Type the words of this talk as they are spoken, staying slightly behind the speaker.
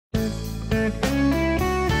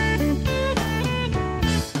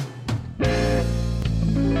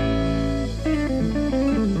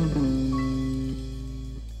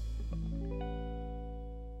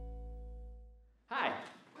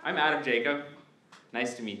I'm Jacob.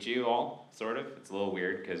 Nice to meet you all, sort of. It's a little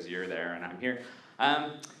weird because you're there and I'm here.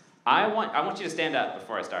 I want you to stand up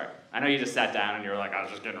before I start. I know you just sat down and you were like, I was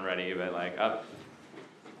just getting ready, but like, up.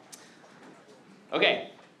 Okay,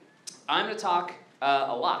 I'm going to talk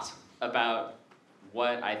a lot about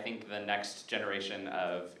what I think the next generation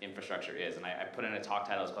of infrastructure is. And I put in a talk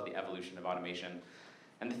title, it's called The Evolution of Automation.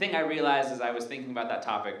 And the thing I realized as I was thinking about that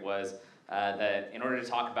topic was that in order to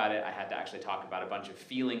talk about it, I had to actually talk about a bunch of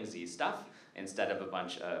feelingsy stuff instead of a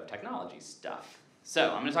bunch of technology stuff.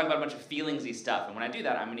 So I'm going to talk about a bunch of feelingsy stuff. And when I do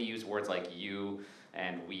that, I'm going to use words like you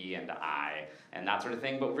and we and I and that sort of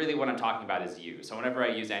thing. But really what I'm talking about is you. So whenever I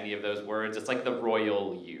use any of those words, it's like the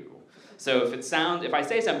royal you. So if I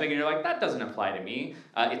say something and you're like, that doesn't apply to me,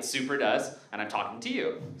 it super does, and I'm talking to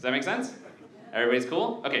you. Does that make sense? Everybody's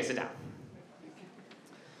cool? Okay, sit down.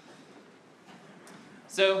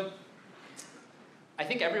 So I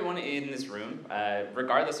think everyone in this room,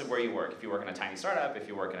 regardless of where you work, if you work in a tiny startup, if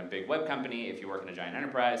you work in a big web company, if you work in a giant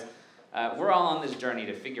enterprise, we're all on this journey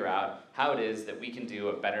to figure out how it is that we can do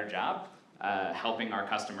a better job helping our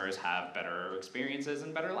customers have better experiences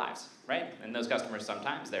and better lives, right? And those customers,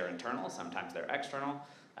 sometimes they're internal, sometimes they're external.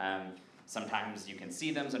 Sometimes you can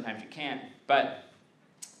see them, sometimes you can't. But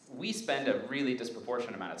we spend a really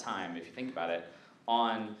disproportionate amount of time, if you think about it,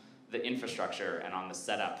 on the infrastructure and on the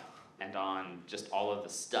setup and on just all of the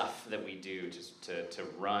stuff that we do just to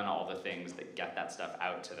run all the things that get that stuff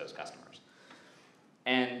out to those customers.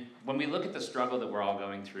 And when we look at the struggle that we're all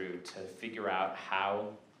going through to figure out how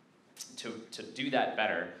to do that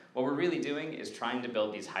better, what we're really doing is trying to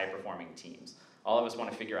build these high-performing teams. All of us want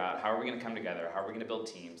to figure out how are we going to come together, how are we going to build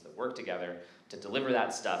teams that work together to deliver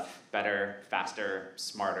that stuff better, faster,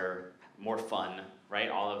 smarter, more fun, right?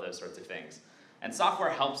 All of those sorts of things. And software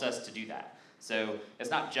helps us to do that. So it's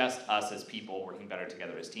not just us as people working better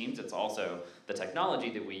together as teams, it's also the technology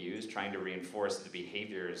that we use trying to reinforce the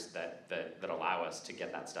behaviors that allow us to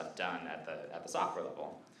get that stuff done at the software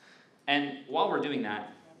level. And while we're doing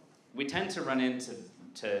that, we tend to run into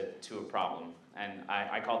a problem, and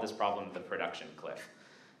I call this problem the production cliff.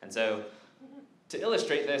 And so to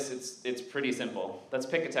illustrate this, it's pretty simple. Let's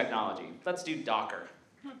pick a technology. Let's do Docker.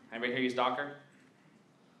 Anybody here use Docker?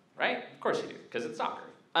 Right? Of course you do, because it's Docker.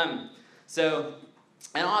 And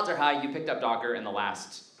odds are high you picked up Docker in the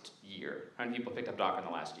last year. How many people picked up Docker in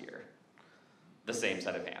the last year? The same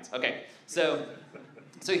set of hands. Okay, so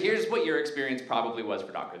here's what your experience probably was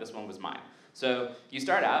for Docker. This one was mine. So you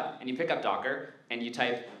start out, and you pick up Docker, and you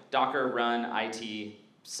type Docker run IT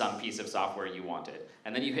some piece of software you wanted.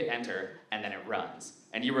 And then you hit enter, and then it runs.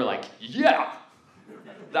 And you were like, yeah!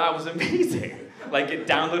 That was amazing. Like, it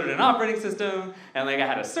downloaded an operating system, and like I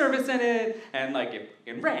had a service in it, and like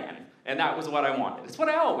it ran. And that was what I wanted. It's what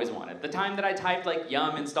I always wanted. The time that I typed like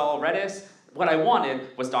yum install Redis, what I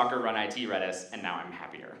wanted was Docker run IT Redis, and now I'm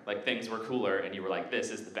happier. Like, things were cooler, and you were like, this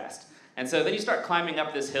is the best. And so then you start climbing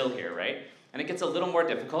up this hill here, right? And it gets a little more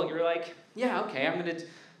difficult. You're like, yeah, okay,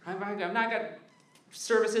 I've not got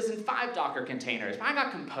services in 5 Docker containers. I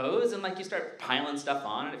got Compose, and like you start piling stuff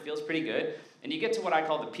on, and it feels pretty good. And you get to what I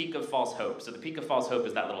call the peak of false hope. So the peak of false hope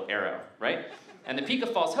is that little arrow, right? And the peak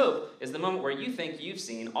of false hope is the moment where you think you've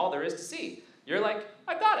seen all there is to see. You're like,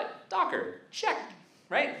 I got it, Docker, check,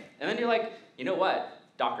 right? And then you're like, you know what?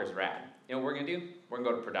 Docker's rad. You know what we're gonna do? We're gonna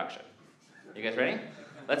go to production. You guys ready?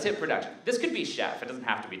 Let's hit production. This could be Chef. It doesn't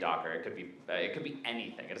have to be Docker. It could be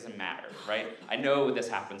anything. It doesn't matter, right? I know this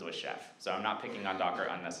happens with Chef, so I'm not picking on Docker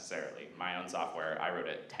unnecessarily. My own software, I wrote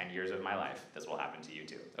it 10 years of my life. This will happen to you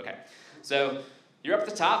too. Okay, so you're up at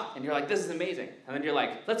the top, and you're like, this is amazing. And then you're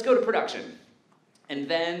like, let's go to production. And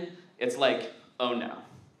then it's like, oh no,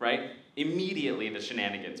 right? Immediately the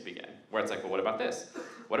shenanigans begin, where it's like, well, what about this?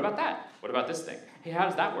 What about that? What about this thing? Hey, how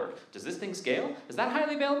does that work? Does this thing scale? Is that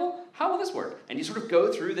highly available? How will this work? And you sort of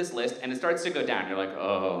go through this list, and it starts to go down. You're like,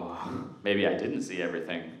 oh, maybe I didn't see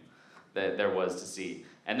everything that there was to see.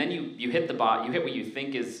 And then you hit you hit what you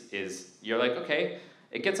think is you're like, okay,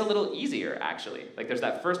 it gets a little easier, actually. Like, there's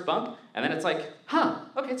that first bump, and then it's like,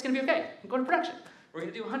 okay, it's gonna be okay. I'm going to production. We're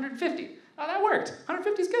gonna do 150. Oh, that worked.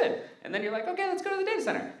 150 is good. And then you're like, okay, let's go to the data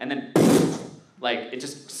center. And then, like, it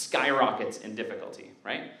just skyrockets in difficulty,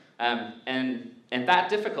 right? And that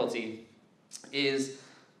difficulty is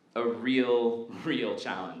a real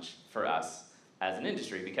challenge for us as an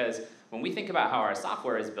industry, because when we think about how our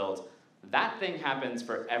software is built, that thing happens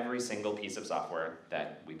for every single piece of software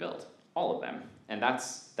that we build, all of them, and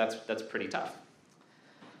that's pretty tough.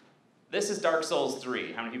 This is Dark Souls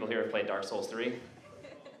 3. How many people here have played Dark Souls 3?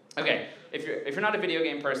 Okay, if you're not a video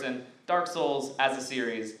game person, Dark Souls as a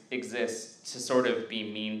series exists to sort of be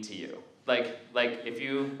mean to you.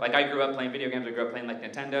 I grew up playing video games, I grew up playing like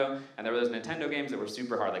Nintendo, and there were those Nintendo games that were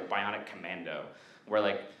super hard, like Bionic Commando, where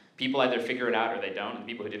like people either figure it out or they don't, and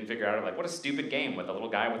people who didn't figure it out are like, what a stupid game with a little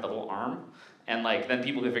guy with a little arm. And like then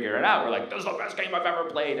people who figure it out were like, this is the best game I've ever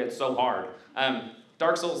played, it's so hard.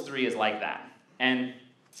 Dark Souls 3 is like that. And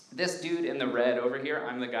this dude in the red over here,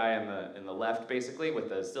 I'm the guy in the left basically with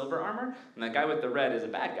the silver armor, and the guy with the red is a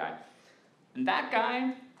bad guy. And that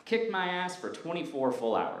guy kicked my ass for 24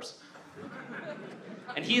 full hours.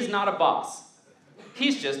 And he is not a boss.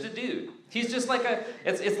 He's just a dude. He's just like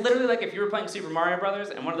it's literally like if you were playing Super Mario Brothers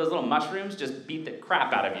and one of those little mushrooms just beat the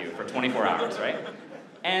crap out of you for 24 hours, right?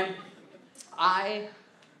 And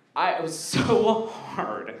it was so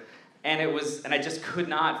hard. And I just could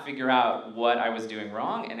not figure out what I was doing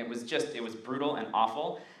wrong, and it was brutal and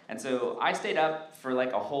awful. And so I stayed up for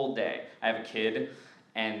like a whole day. I have a kid,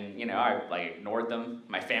 and I like ignored them.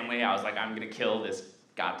 My family, I was like, I'm gonna kill this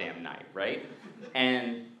goddamn night, right?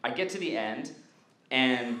 And I get to the end,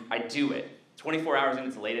 and I do it. 24 hours in,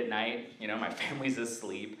 it's late at night, my family's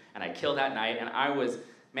asleep, and I kill that night, and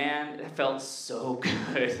man, it felt so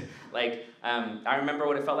good. Like, I remember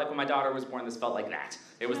what it felt like when my daughter was born. This felt like that.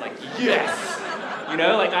 It was like, yes!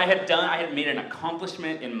 Like I had made an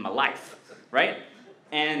accomplishment in my life, right?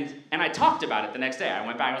 And I talked about it the next day. I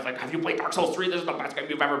went back, I was like, have you played Dark Souls 3? This is the best game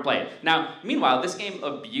you've ever played. Now, meanwhile, this game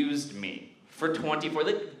abused me for 24,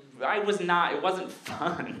 it wasn't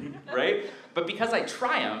fun, right? But because I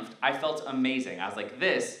triumphed, I felt amazing. I was like,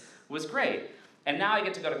 this was great. And now I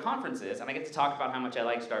get to go to conferences, and I get to talk about how much I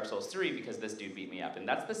liked Dark Souls 3 because this dude beat me up. And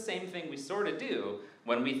that's the same thing we sort of do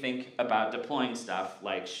when we think about deploying stuff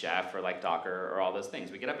like Chef or like Docker or all those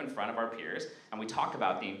things. We get up in front of our peers, and we talk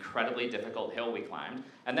about the incredibly difficult hill we climbed,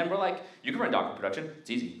 and then we're like, you can run Docker production, it's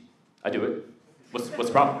easy. I do it. What's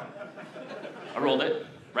the problem? I rolled it,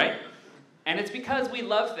 right? And it's because we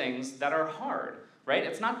love things that are hard, right?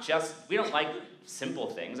 It's not just, we don't like simple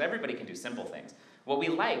things. Everybody can do simple things. What we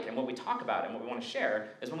like and what we talk about and what we want to share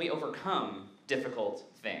is when we overcome difficult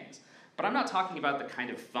things. But I'm not talking about the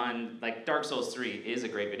kind of fun, like Dark Souls 3 is a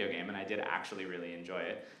great video game, and I did actually really enjoy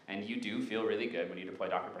it, and you do feel really good when you deploy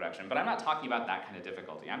Docker production, but I'm not talking about that kind of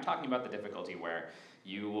difficulty. I'm talking about the difficulty where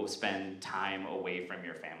you will spend time away from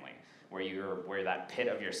your family, where that pit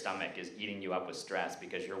of your stomach is eating you up with stress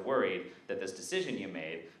because you're worried that this decision you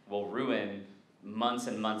made will ruin months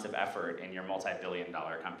and months of effort in your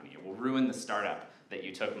multi-billion-dollar company. It will ruin the startup that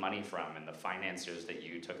you took money from and the financiers that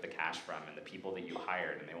you took the cash from and the people that you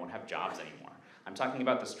hired, and they won't have jobs anymore. I'm talking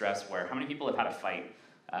about the stress where how many people have had a fight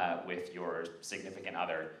with your significant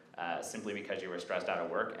other simply because you were stressed out at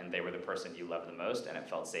work and they were the person you loved the most and it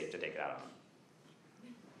felt safe to take it out on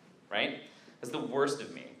them, right? That's the worst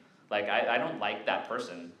of me. Like, I don't like that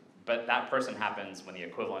person, but that person happens when the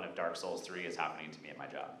equivalent of Dark Souls 3 is happening to me at my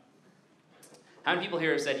job. How many people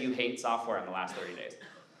here have said you hate software in the last 30 days?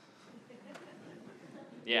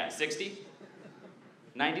 Yeah, 60?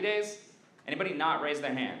 90 days? Anybody not raise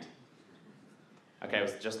their hand? Okay, I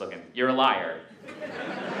was just looking. You're a liar.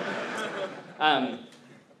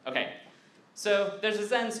 Okay, so there's a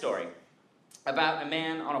Zen story about a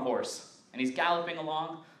man on a horse, and he's galloping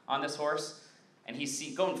along on this horse, and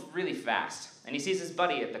he's going really fast, and he sees his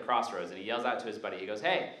buddy at the crossroads, and he yells out to his buddy. He goes,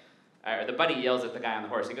 hey, or the buddy yells at the guy on the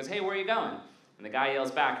horse. He goes, hey, where are you going? And the guy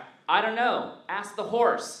yells back, I don't know, ask the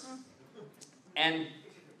horse. And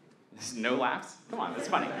no laughs? Come on, that's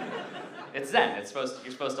funny. It's Zen.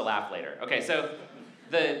 You're supposed to laugh later. Okay, so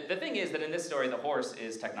the thing is that in this story, the horse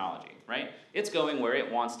is technology, right? It's going where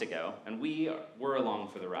it wants to go, and we're along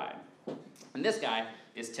for the ride. And this guy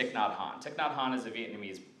is Thich Nhat Hanh. Thich Nhat Hanh is a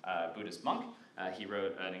Vietnamese Buddhist monk. He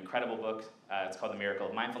wrote an incredible book. It's called The Miracle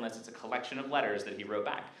of Mindfulness. It's a collection of letters that he wrote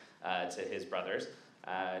back to his brothers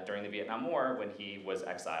during the Vietnam War when he was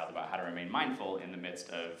exiled about how to remain mindful in the midst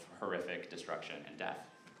of horrific destruction and death.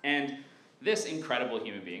 And this incredible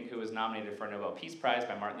human being, who was nominated for a Nobel Peace Prize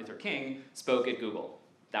by Martin Luther King, spoke at Google.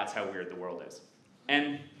 That's how weird the world is.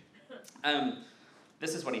 And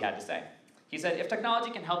this is what he had to say. He said, if technology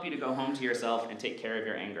can help you to go home to yourself and take care of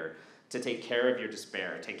your anger, to take care of your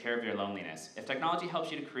despair, take care of your loneliness, if technology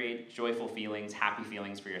helps you to create joyful feelings, happy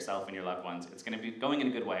feelings for yourself and your loved ones, it's going to be going in a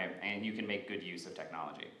good way, and you can make good use of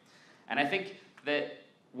technology. And I think that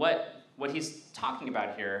what he's talking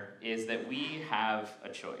about here is that we have a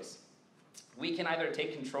choice. We can either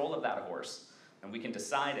take control of that horse, and we can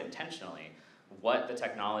decide intentionally what the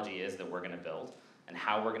technology is that we're going to build, and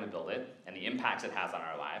how we're going to build it, and the impacts it has on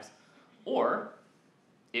our lives, or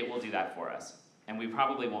it will do that for us, and we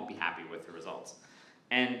probably won't be happy with the results.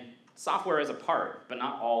 And software is a part, but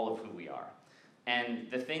not all of who we are. And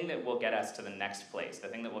the thing that will get us to the next place, the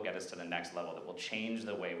thing that will get us to the next level, that will change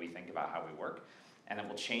the way we think about how we work, and that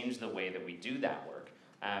will change the way that we do that work,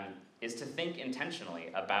 is to think intentionally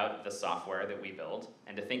about the software that we build,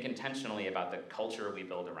 and to think intentionally about the culture we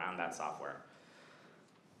build around that software.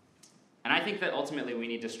 And I think that ultimately we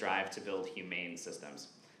need to strive to build humane systems.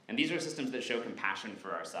 And these are systems that show compassion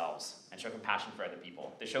for ourselves and show compassion for other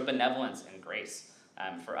people. They show benevolence and grace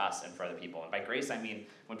for us and for other people. And by grace, I mean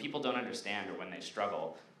when people don't understand or when they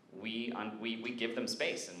struggle, we give them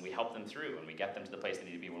space and we help them through and we get them to the place they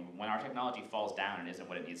need to be. When our technology falls down and isn't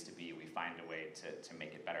what it needs to be, we find a way to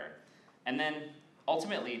make it better. And then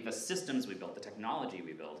ultimately, the systems we build, the technology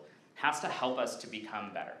we build, has to help us to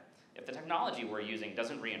become better. If the technology we're using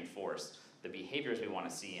doesn't reinforce the behaviors we want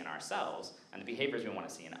to see in ourselves and the behaviors we want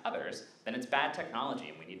to see in others, then it's bad technology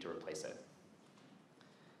and we need to replace it.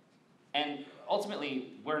 And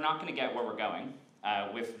ultimately, we're not going to get where we're going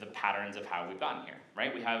with the patterns of how we've gotten here,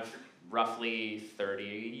 right? We have roughly 30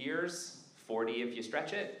 years, 40 if you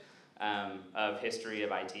stretch it, of history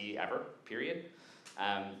of IT ever, period.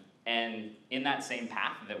 And in that same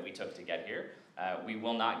path that we took to get here, we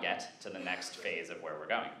will not get to the next phase of where we're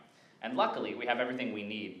going. And luckily, we have everything we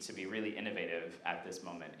need to be really innovative at this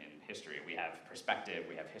moment in history. We have perspective,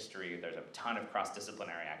 we have history, there's a ton of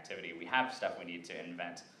cross-disciplinary activity. We have stuff we need to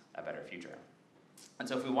invent a better future. And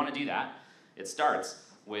so if we want to do that, it starts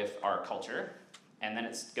with our culture, and then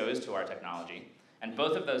it goes to our technology. And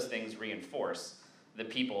both of those things reinforce the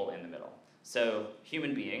people in the middle. So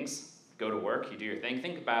human beings go to work, you do your thing.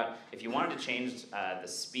 Think about if you wanted to change the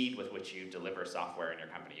speed with which you deliver software in your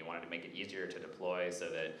company. You wanted to make it easier to deploy so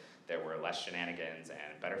that there were less shenanigans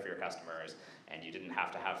and better for your customers, and you didn't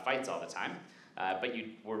have to have fights all the time. But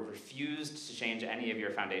you were refused to change any of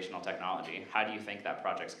your foundational technology. How do you think that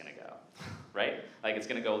project's going to go, right? Like it's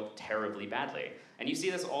going to go terribly badly. And you see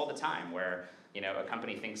this all the time where a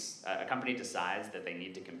company decides that they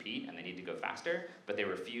need to compete and they need to go faster, but they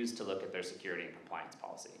refuse to look at their security and compliance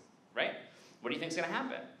policy, right? What do you think is going to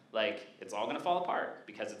happen? Like it's all going to fall apart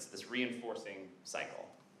because it's this reinforcing cycle.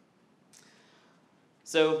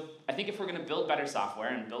 So I think if we're going to build better software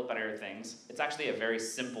and build better things, it's actually a very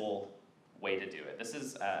simple way to do it. This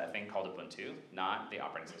is a thing called Ubuntu, not the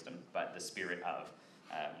operating system, but the spirit of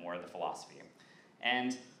more of the philosophy.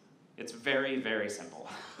 And it's very, very simple.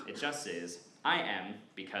 It just is, I am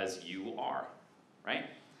because you are, right?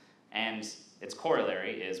 And its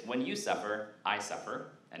corollary is when you suffer, I suffer,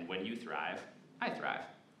 and when you thrive, I thrive.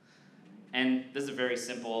 And this is a very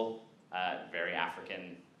simple, very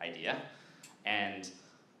African idea. And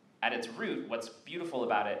at its root, what's beautiful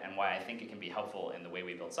about it and why I think it can be helpful in the way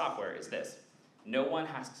we build software is this. No one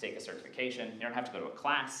has to take a certification. You don't have to go to a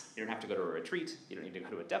class. You don't have to go to a retreat. You don't need to go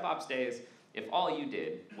to a DevOpsDays. If all you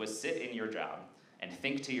did was sit in your job and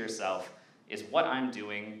think to yourself, is what I'm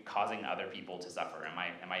doing causing other people to suffer? Am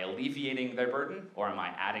I alleviating their burden or am I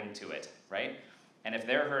adding to it, right? And if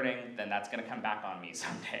they're hurting, then that's going to come back on me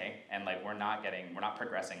someday. And like we're not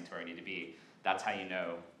progressing to where we need to be. That's how you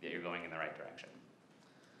know that you're going in the right direction.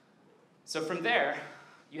 So from there,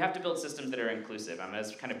 you have to build systems that are inclusive. I'm going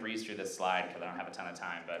to kind of breeze through this slide because I don't have a ton of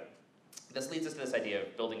time, but this leads us to this idea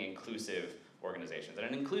of building inclusive organizations. And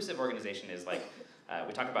an inclusive organization is like,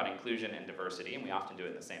 we talk about inclusion and diversity, and we often do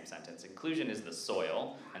it in the same sentence. Inclusion is the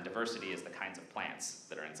soil, and diversity is the kinds of plants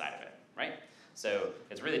that are inside of it, right? So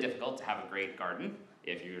it's really difficult to have a great garden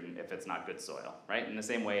if it's not good soil, right? In the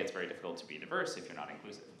same way, it's very difficult to be diverse if you're not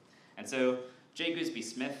inclusive. And so Jay Gooseby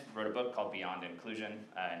Smith wrote a book called Beyond Inclusion,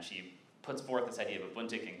 and she puts forth this idea of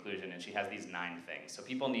Ubuntu inclusion, and she has these 9 things. So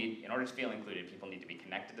people need, in order to feel included, people need to be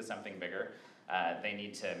connected to something bigger. They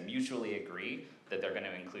need to mutually agree that they're going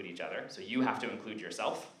to include each other. So you have to include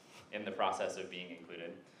yourself in the process of being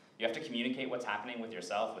included. You have to communicate what's happening with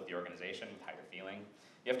yourself, with the organization, with how you're feeling.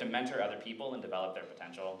 You have to mentor other people and develop their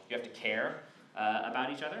potential. You have to care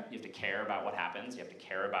about each other. You have to care about what happens. You have to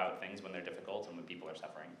care about things when they're difficult and when people are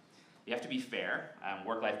suffering. You have to be fair.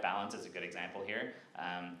 Work-life balance is a good example here.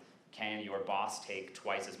 Can your boss take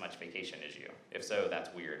twice as much vacation as you? If so,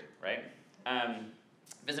 that's weird, right?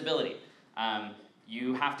 Visibility.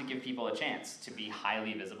 You have to give people a chance to be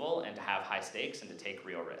highly visible and to have high stakes and to take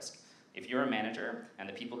real risk. If you're a manager and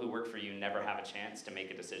the people who work for you never have a chance to make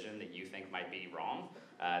a decision that you think might be wrong,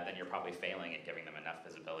 then you're probably failing at giving them enough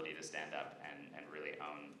visibility to stand up and really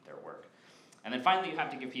own their work. And then finally, you have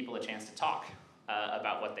to give people a chance to talk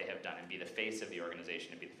about what they have done and be the face of the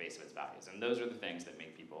organization and be the face of its values. And those are the things that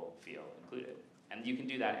make people feel included. And you can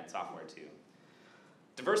do that in software too.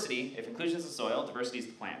 Diversity, if inclusion is the soil, diversity is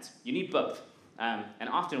the plants. You need both. And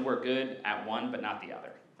often we're good at one but not the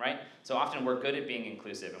other, right? So often we're good at being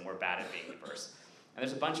inclusive and we're bad at being diverse. And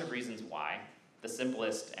there's a bunch of reasons why. the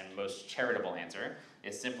simplest and most charitable answer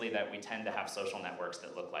is simply that we tend to have social networks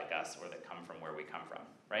that look like us or that come from where we come from,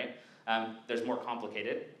 right? There's more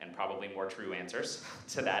complicated and probably more true answers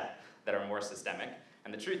to that are more systemic.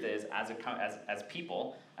 And the truth is, as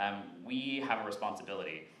people, we have a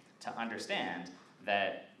responsibility to understand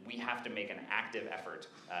that we have to make an active effort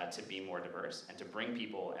to be more diverse and to bring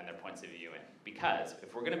people and their points of view in. Because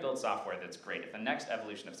if we're going to build software that's great, if the next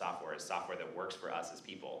evolution of software is software that works for us as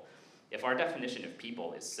people, if our definition of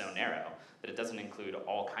people is so narrow that it doesn't include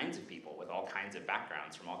all kinds of people with all kinds of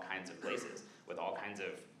backgrounds from all kinds of places, with all kinds of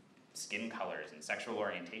skin colors and sexual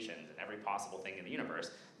orientations and every possible thing in the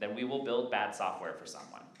universe, then we will build bad software for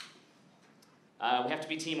someone. We have to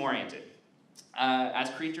be team-oriented. As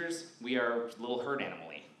creatures, we are a little herd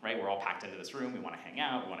animal-y, right? We're all packed into this room, we want to hang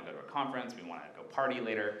out, we want to go to a conference, we want to go party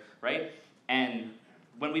later, right? And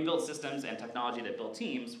when we build systems and technology that build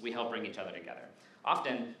teams, we help bring each other together.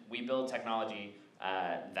 Often, we build technology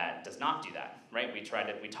that does not do that, right?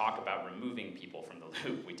 We talk about removing people from the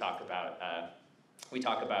loop. We talk about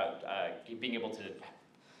being able to,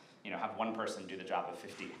 have one person do the job of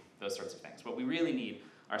 50, those sorts of things. What we really need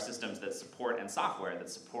are systems that support and software that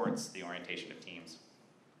supports the orientation of teams.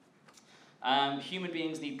 Human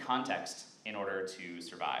beings need context in order to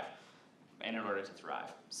survive and in order to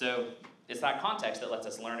thrive. So it's that context that lets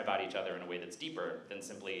us learn about each other in a way that's deeper than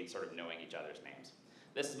simply sort of knowing each other's names.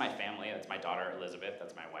 This is my family. That's my daughter, Elizabeth.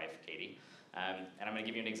 That's my wife, Katie. And I'm going to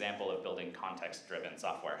give you an example of building context-driven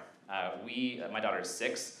software. My daughter is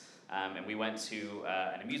 6, and we went to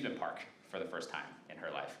an amusement park for the first time in her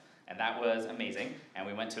life. And that was amazing, and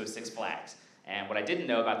we went to a Six Flags. And what I didn't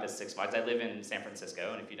know about this Six Flags, I live in San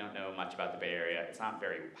Francisco, and if you don't know much about the Bay Area, it's not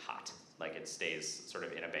very hot. Like, it stays sort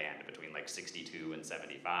of in a band between like 62 and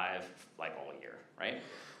 75, like all year, right?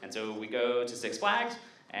 And so we go to Six Flags,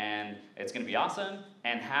 and it's gonna be awesome,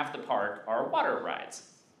 and half the park are water rides.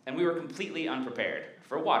 And we were completely unprepared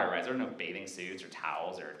for water rides. There were no bathing suits or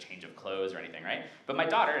towels or change of clothes or anything, right? But my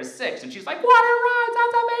daughter is 6, and she's like, water rides,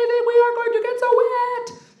 that's amazing, we are going to get so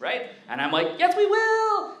wet, right? And I'm like, yes, we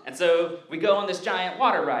will! And so we go on this giant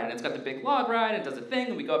water ride, and it's got the big log ride, and it does a thing,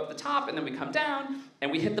 and we go up to the top, and then we come down,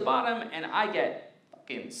 and we hit the bottom, and I get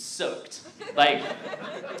fucking soaked. Like,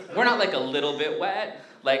 we're not like a little bit wet,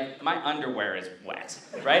 like, my underwear is wet,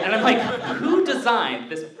 right? And I'm like, who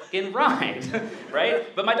designed this fucking ride,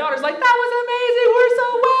 right? But my daughter's like, that was amazing, we're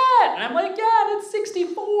so wet! And I'm like, yeah, it's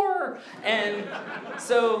 64! And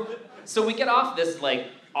so we get off this,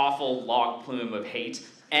 like, awful log plume of hate,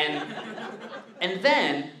 and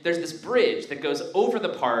then there's this bridge that goes over the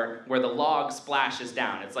part where the log splashes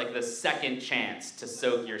down. It's like the second chance to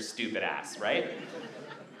soak your stupid ass, right?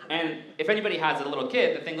 And if anybody has a little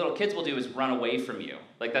kid, the thing little kids will do is run away from you.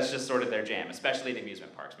 Like, that's just sort of their jam, especially the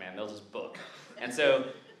amusement parks, man. They'll just book. And so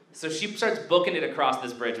she starts booking it across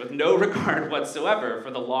this bridge with no regard whatsoever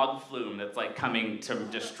for the log flume that's, like, coming to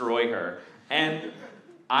destroy her. And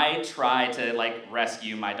I try to, like,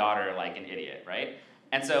 rescue my daughter like an idiot, right?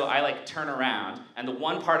 And so I, like, turn around, and the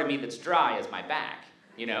one part of me that's dry is my back,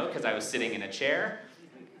 because I was sitting in a chair.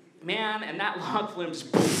 Man, and that log flume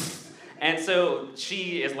just... And so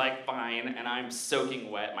she is like fine, and I'm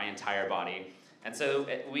soaking wet my entire body. And so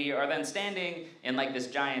we are then standing in like this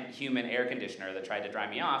giant human air conditioner that tried to dry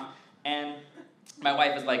me off, and my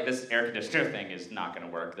wife is like, this air conditioner thing is not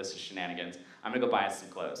gonna work, this is shenanigans. I'm gonna go buy us some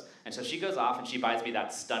clothes. And so she goes off and she buys me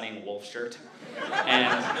that stunning wolf shirt.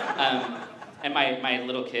 And my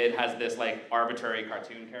little kid has this like arbitrary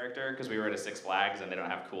cartoon character, because we were at a Six Flags and they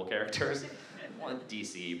don't have cool characters. Well,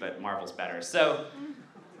 DC, but Marvel's better. So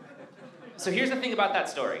here's the thing about that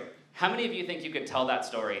story. How many of you think you could tell that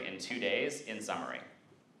story in 2 days in summary?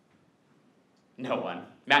 No one.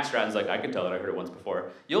 Matt Stratton's like, I could tell it, I heard it once before.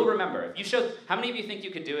 You'll remember. How many of you think you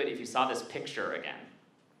could do it if you saw this picture again?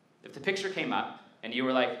 If the picture came up and you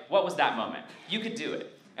were like, what was that moment? You could do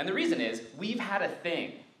it. And the reason is, we've had a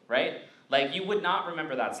thing, right? Like, you would not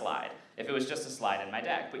remember that slide if it was just a slide in my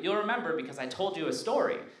deck. But you'll remember because I told you a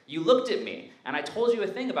story. You looked at me, and I told you a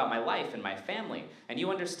thing about my life and my family, and you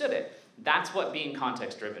understood it. That's what being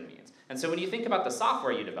context-driven means. And so when you think about the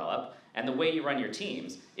software you develop and the way you run your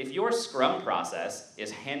teams, if your Scrum process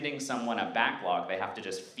is handing someone a backlog they have to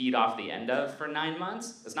just feed off the end of for 9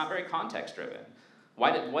 months, it's not very context-driven.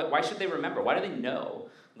 Why should they remember? Why do they know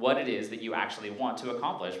what it is that you actually want to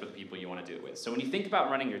accomplish with the people you want to do it with? So when you think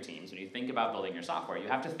about running your teams, when you think about building your software, you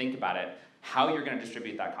have to think about it, how you're going to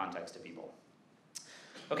distribute that context to people.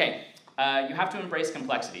 Okay. You have to embrace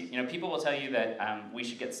complexity. People will tell you that we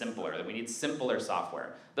should get simpler, that we need simpler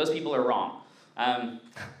software. Those people are wrong.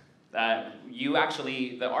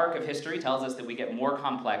 The arc of history tells us that we get more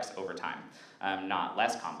complex over time, not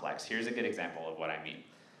less complex. Here's a good example of what I mean.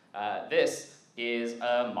 This is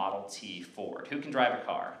a Model T Ford. Who can drive a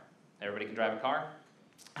car? Everybody can drive a car?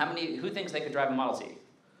 Who thinks they could drive a Model T?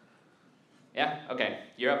 Yeah? Okay,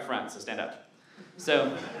 you're up front, so stand up.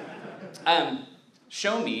 So,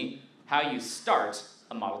 show me how you start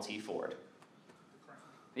a Model T Ford.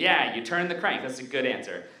 Yeah, you turn the crank. That's a good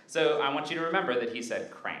answer. So I want you to remember that he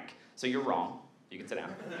said crank. So you're wrong. You can sit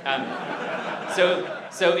down.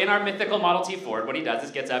 So in our mythical Model T Ford, what he does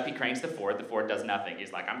is gets up, he cranks the Ford does nothing.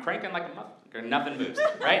 He's like, I'm cranking like a motherfucker, nothing moves,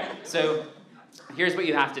 right? So here's what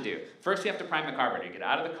you have to do. First, you have to prime the carburetor. You get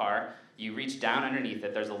out of the car, you reach down underneath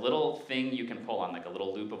it, there's a little thing you can pull on, like a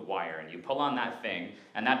little loop of wire, and you pull on that thing,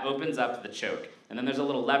 and that opens up the choke. And then there's a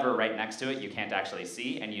little lever right next to it you can't actually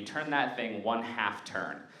see, and you turn that thing 1/2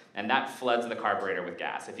 turn, and that floods the carburetor with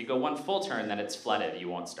gas. If you go 1 full turn, then it's flooded, you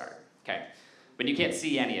won't start, okay? But you can't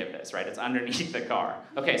see any of this, right? It's underneath the car.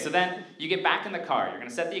 Okay, so then you get back in the car. You're gonna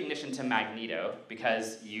set the ignition to magneto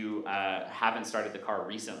because you haven't started the car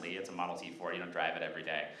recently. It's a Model T Ford, you don't drive it every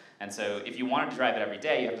day. And so if you wanted to drive it every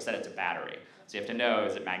day, you have to set it to battery. So you have to know,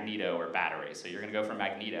 is it magneto or battery? So you're gonna go for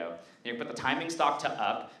magneto. You're gonna put the timing stalk to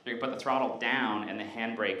up, you're gonna put the throttle down and the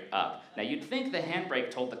handbrake up. Now you'd think the handbrake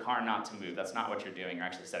told the car not to move. That's not what you're doing, you're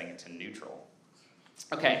actually setting it to neutral.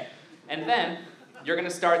 Okay, and then you're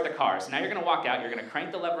gonna start the car. So now you're gonna walk out, you're gonna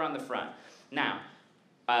crank the lever on the front. Now,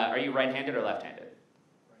 are you right-handed or left-handed?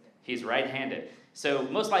 He's right-handed. So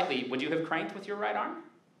most likely, would you have cranked with your right arm?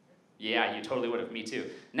 Yeah, you totally would have, me too.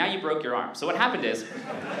 Now you broke your arm. So what happened is,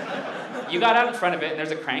 you got out in front of it, and there's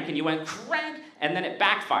a crank, and you went crank, and then it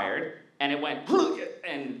backfired, and it went,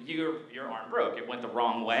 and your arm broke. It went the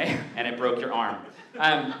wrong way, and it broke your arm.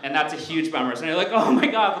 And that's a huge bummer. So you're like, oh my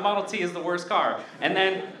God, the Model T is the worst car. And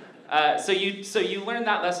then, so you learned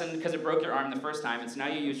that lesson because it broke your arm the first time, and so now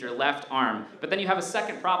you use your left arm. But then you have a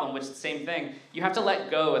second problem, which is the same thing. You have to let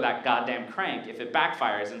go of that goddamn crank if it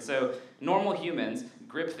backfires. And so normal humans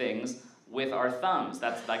grip things with our thumbs.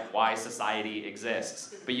 That's like why society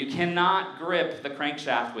exists. But you cannot grip the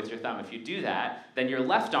crankshaft with your thumb. If you do that, then your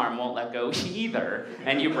left arm won't let go either,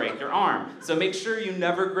 and you break your arm. So make sure you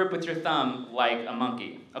never grip with your thumb like a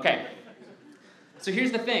monkey. Okay, so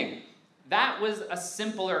here's the thing. That was a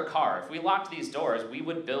simpler car. If we locked these doors, we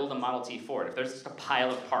would build a Model T Ford. If there's just a pile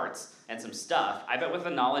of parts and some stuff, I bet with the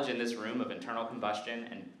knowledge in this room of internal combustion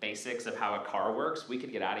and basics of how a car works, we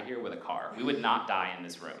could get out of here with a car. We would not die in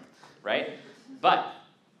this room, right? But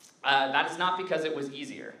that is not because it was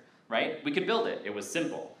easier, right? We could build it. It was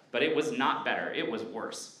simple, but it was not better. It was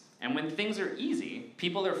worse. And when things are easy,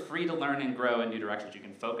 people are free to learn and grow in new directions. You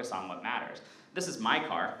can focus on what matters. This is my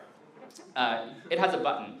car. It has a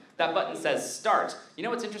button. That button says start. You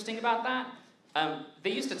know what's interesting about that?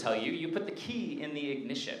 They used to tell you, you put the key in the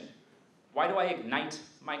ignition. Why do I ignite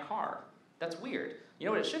my car? That's weird. You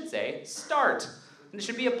know what it should say? Start. And it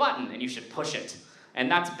should be a button, and you should push it.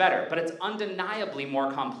 And that's better, but it's undeniably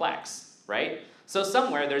more complex, right? So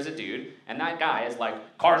somewhere there's a dude, and that guy is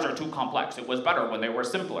like, cars are too complex. It was better when they were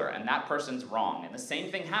simpler, and that person's wrong. And the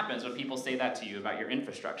same thing happens when people say that to you about your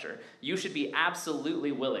infrastructure. You should be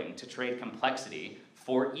absolutely willing to trade complexity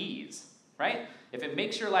for ease, right? If it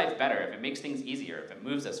makes your life better, if it makes things easier, if it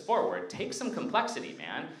moves us forward, take some complexity,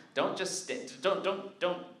 man. Don't just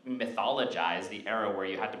don't mythologize the era where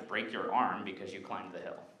you had to break your arm because you climbed the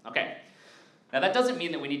hill. Okay. Now that doesn't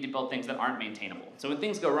mean that we need to build things that aren't maintainable. So when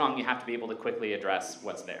things go wrong, you have to be able to quickly address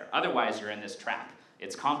what's there. Otherwise, you're in this trap.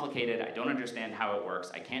 It's complicated, I don't understand how it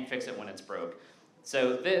works, I can't fix it when it's broke.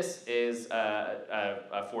 So this is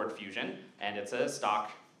a Ford Fusion, and it's a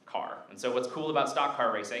stock car. And so what's cool about stock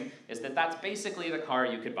car racing is that that's basically the car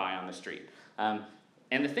you could buy on the street.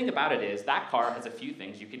 And the thing about it is that car has a few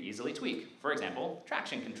things you could easily tweak. For example,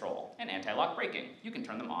 traction control and anti-lock braking. You can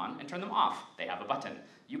turn them on and turn them off. They have a button.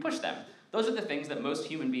 You push them. Those are the things that most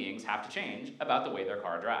human beings have to change about the way their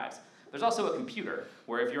car drives. There's also a computer,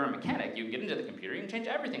 where if you're a mechanic, you can get into the computer, you can change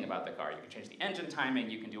everything about the car. You can change the engine timing,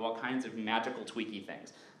 you can do all kinds of magical tweaky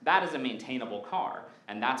things. That is a maintainable car,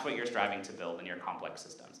 and that's what you're striving to build in your complex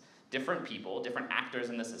systems. Different people, different actors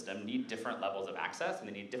in the system need different levels of access, and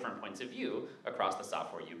they need different points of view across the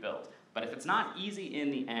software you build. But if it's not easy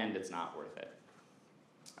in the end, it's not worth it.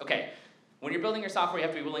 Okay, when you're building your software, you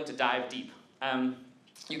have to be willing to dive deep.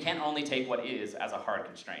 You can't only take what is as a hard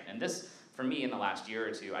constraint. And this, for me, in the last year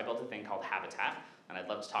or two, I built a thing called Habitat, and I'd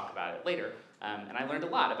love to talk about it later. And I learned a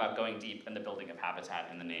lot about going deep in the building of Habitat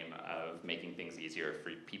in the name of making things easier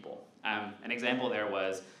for people. An example there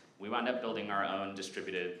was, we wound up building our own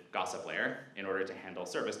distributed gossip layer in order to handle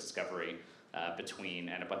service discovery between,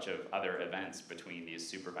 and a bunch of other events between these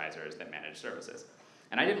supervisors that manage services.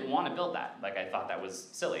 And I didn't want to build that. Like, I thought that was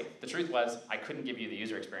silly. The truth was, I couldn't give you the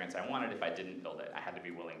user experience I wanted if I didn't build it. I had to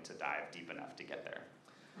be willing to dive deep enough to get there.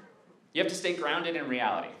 You have to stay grounded in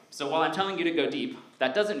reality. So while I'm telling you to go deep,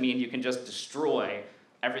 that doesn't mean you can just destroy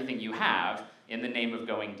everything you have in the name of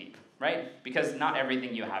going deep, right? Because not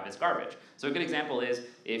everything you have is garbage. So a good example is,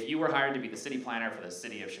 if you were hired to be the city planner for the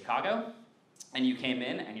city of Chicago, and you came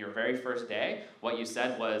in, and your very first day, what you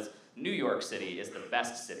said was, New York City is the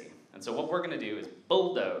best city. And so what we're going to do is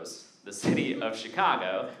bulldoze the city of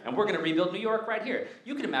Chicago, and we're going to rebuild New York right here.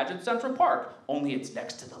 You can imagine Central Park, only it's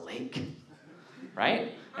next to the lake,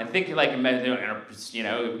 right? And think like, you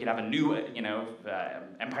know, we could have a new,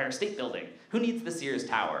 Empire State Building. Who needs the Sears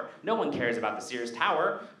Tower? No one cares about the Sears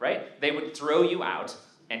Tower, right? They would throw you out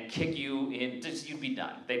and kick you in, you'd be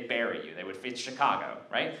done. They'd bury you. It's Chicago,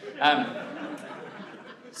 right?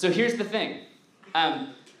 So here's the thing.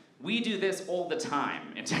 We do this all the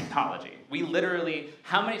time in technology. We literally,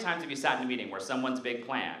 how many times have you sat in a meeting where someone's big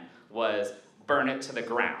plan was burn it to the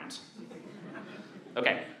ground?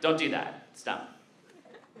 Okay, don't do that. It's dumb.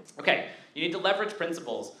 Okay, you need to leverage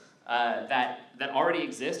principles that already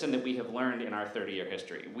exist and that we have learned in our 30-year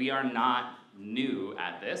history. We are not new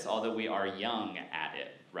at this, although we are young at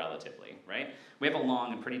it, relatively, right? We have a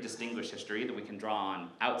long and pretty distinguished history that we can draw on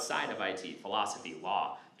outside of IT, philosophy,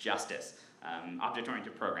 law, justice,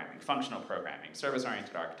 object-oriented programming, functional programming,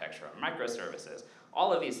 service-oriented architecture, microservices.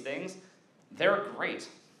 All of these things, they're great.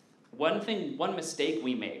 One mistake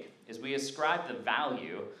we make is we ascribe the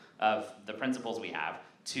value of the principles we have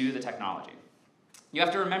to the technology. You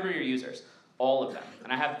have to remember your users, all of them.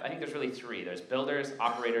 And I think there's really three. There's builders,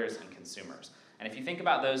 operators, and consumers. And if you think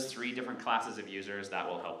about those three different classes of users, that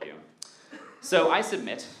will help you. So I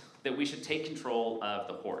submit that we should take control of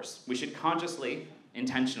the horse. We should consciously,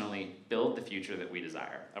 intentionally build the future that we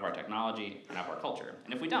desire of our technology and of our culture.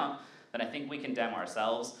 And if we don't, then I think we condemn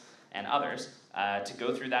ourselves and others to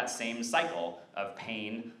go through that same cycle of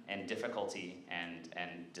pain and difficulty and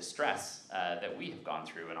distress that we have gone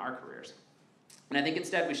through in our careers. And I think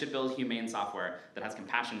instead we should build humane software that has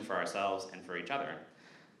compassion for ourselves and for each other.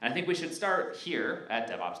 And I think we should start here at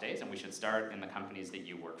DevOpsDays, and we should start in the companies that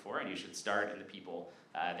you work for, and you should start in the people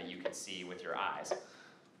that you can see with your eyes.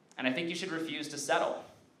 And I think you should refuse to settle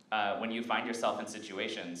when you find yourself in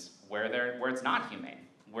situations where it's not humane,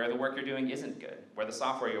 where the work you're doing isn't good, where the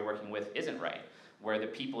software you're working with isn't right, where the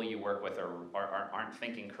people you work with aren't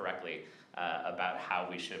thinking correctly about how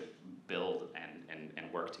we should build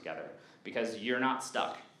and work together. Because you're not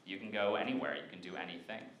stuck. You can go anywhere. You can do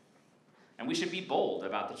anything. And we should be bold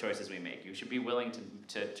about the choices we make. You should be willing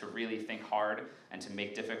to really think hard and to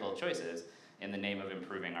make difficult choices in the name of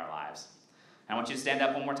improving our lives. And I want you to stand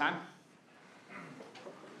up one more time.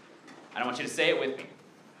 And I want you to say it with me.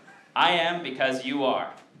 I am because you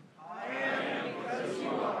are. I am because you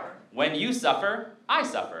are. When you suffer, I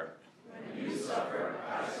suffer. When you suffer,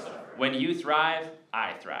 I suffer. When you thrive,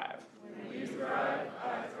 I thrive. When you thrive,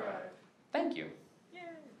 I thrive. Thank you.